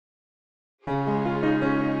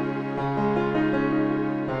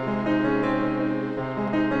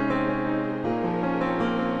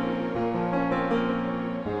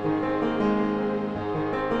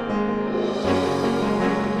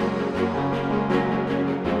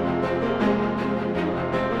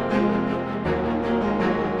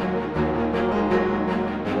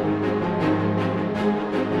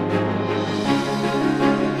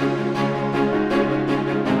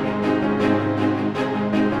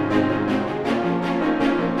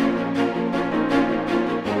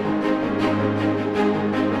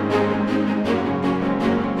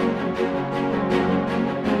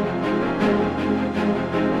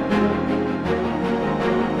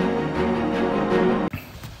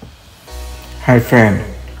Hi friend,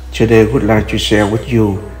 today I would like to share with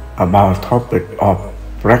you about the topic of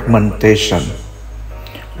fragmentation.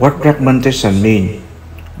 What fragmentation means?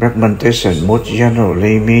 Fragmentation most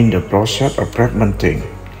generally means the process of fragmenting,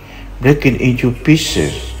 breaking into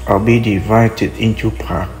pieces or be divided into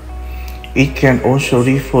parts. It can also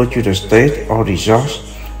refer to the state or result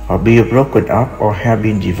of being broken up or have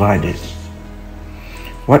been divided.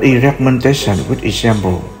 What is fragmentation with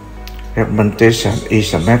example? Fragmentation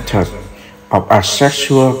is a method of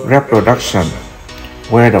asexual reproduction,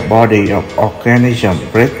 where the body of organism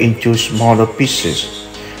breaks into smaller pieces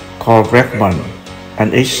called fragments,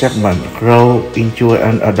 and each segment grows into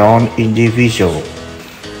an adult individual.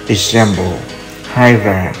 Example: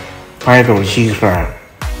 Hydra, Phytoxera.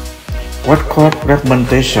 What causes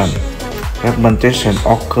fragmentation? Fragmentation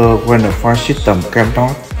occurs when the file system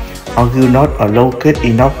cannot or will not allocate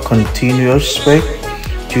enough continuous space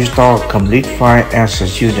to store a complete file as a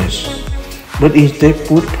unit, but instead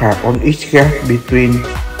put parts on each gap between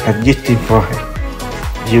existing files.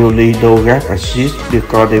 Usually those gaps exist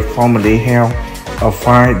because they formerly held a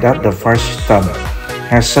file that the file system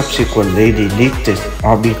has subsequently deleted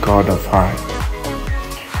or because the file.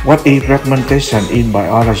 What is fragmentation in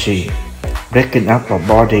biology? Breaking up a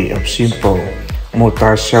body of simple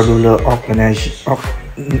multicellular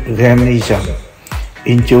organism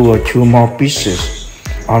into two more pieces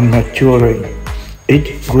on maturing,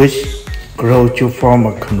 each which grow to form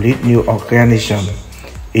a complete new organism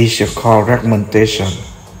is called fragmentation.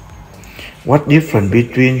 What difference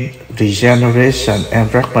between regeneration and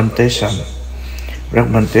fragmentation?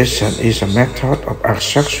 Fragmentation is a method of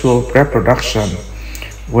asexual reproduction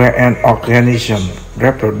where an organism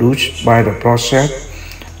reproduces by the process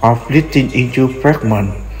of splitting into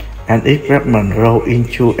fragments, and each fragment grows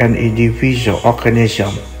into an individual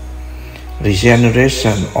organism.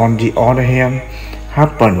 Regeneration, on the other hand,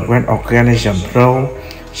 happen when organisms grow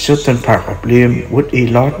certain parts of limb would be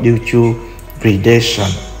lost due to predation.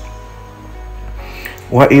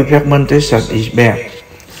 Why if fragmentation is bad?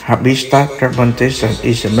 Habitat fragmentation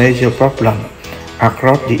is a major problem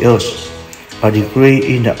across the earth. A degree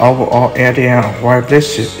in the overall area of wild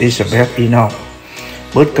places is bad enough,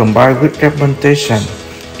 but combined with fragmentation,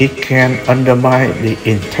 it can undermine the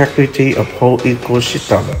integrity of whole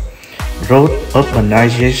ecosystem. Growth,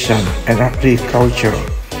 urbanization, and agriculture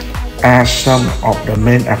are some of the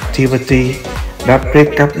main activities that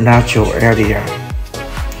break up natural areas.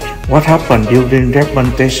 What happens during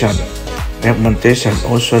fragmentation? Fragmentation,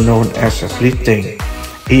 also known as splitting,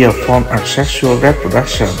 is a form of sexual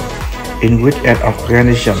reproduction in which an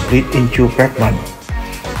organism splits into fragments.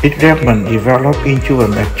 Each fragment develops into a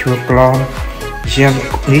mature clone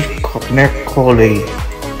genetically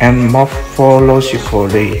and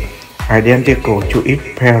morphologically identical to its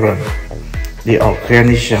parent. The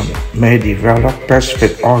organism may develop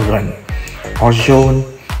specific organs or zones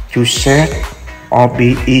to shed or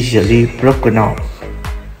be easily broken up.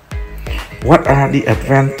 What are the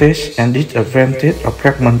advantages and disadvantages of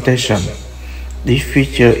fragmentation? This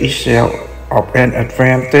feature itself of an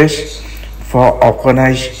advantage for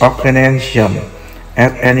organism,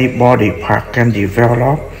 as any body part can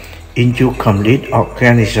develop into complete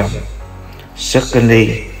organism.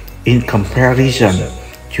 Secondly, in comparison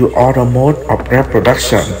to other modes of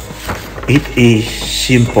reproduction, it is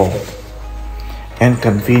simple and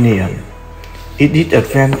convenient. Its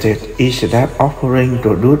disadvantage is that offering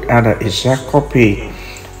produce an exact copy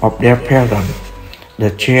of their parent,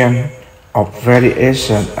 the chance of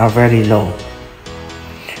variation are very low.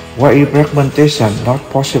 Why is fragmentation not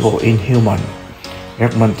possible in human?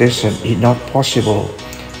 Fragmentation is not possible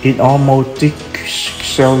in all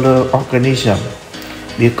multicellular organisms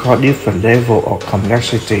because different levels of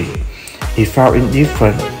complexity is found in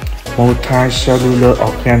different multicellular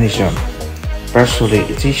organisms. Especially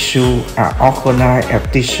tissues are organized as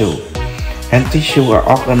tissue, and tissues are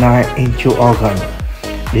organized into organs.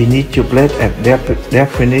 They need to play a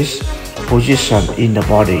definite position in the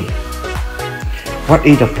body. What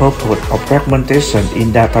is the purpose of fragmentation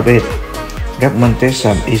in database?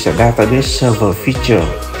 Fragmentation is a database server feature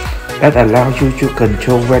that allows you to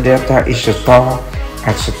control where data is stored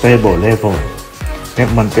at stable level.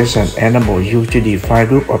 Fragmentation enables you to define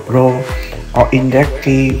group of row or index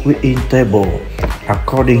key within table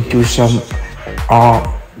according to some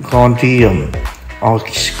algorithm or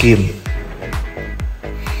scheme.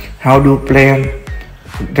 How do plans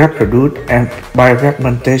reproduce and by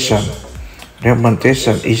fragmentation?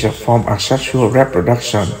 Fragmentation is a form of sexual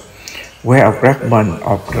reproduction where a fragment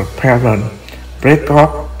of the parent break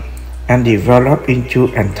off and develop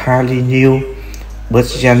into entirely new but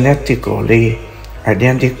genetically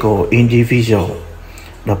identical individual.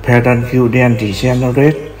 The parent will then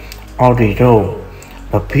degenerate or regrow.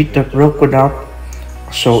 The Peter broken up,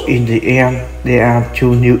 so in the end there are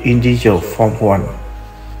two new individuals from one.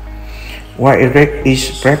 Why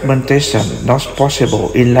is fragmentation not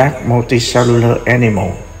possible in large multicellular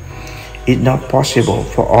animals? It's not possible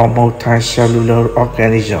for all multicellular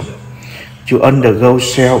organisms to undergo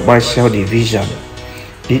cell-by-cell division.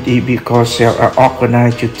 This is because cells are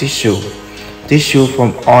organized to tissue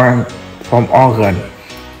from organ,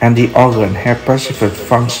 and the organ have specific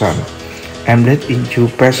function and lead into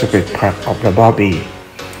specific part of the body.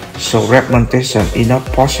 So fragmentation is not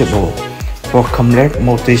possible for complex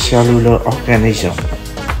multicellular organisms.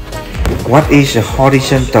 What is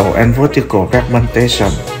horizontal and vertical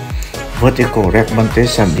fragmentation? Vertical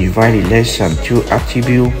fragmentation divides relation to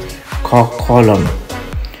attributes called column.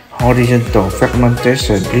 Horizontal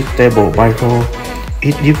fragmentation is table by row.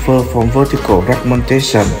 It differs from vertical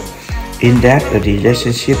fragmentation in that the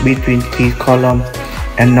relationship between key column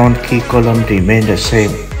and non-key column remain the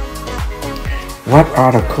same. What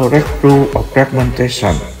are the correct rules of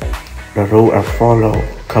fragmentation? The rules are follow: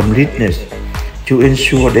 completeness, to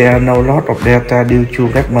ensure there are no loss of data due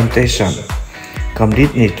to fragmentation.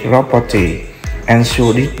 Completeness property,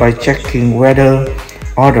 ensure this by checking whether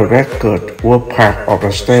all the records were part of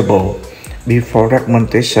the table before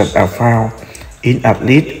fragmentation are found in at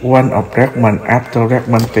least one of fragment after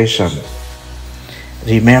fragmentation.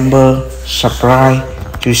 Remember, subscribe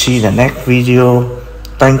to see the next video.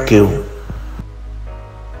 Thank you.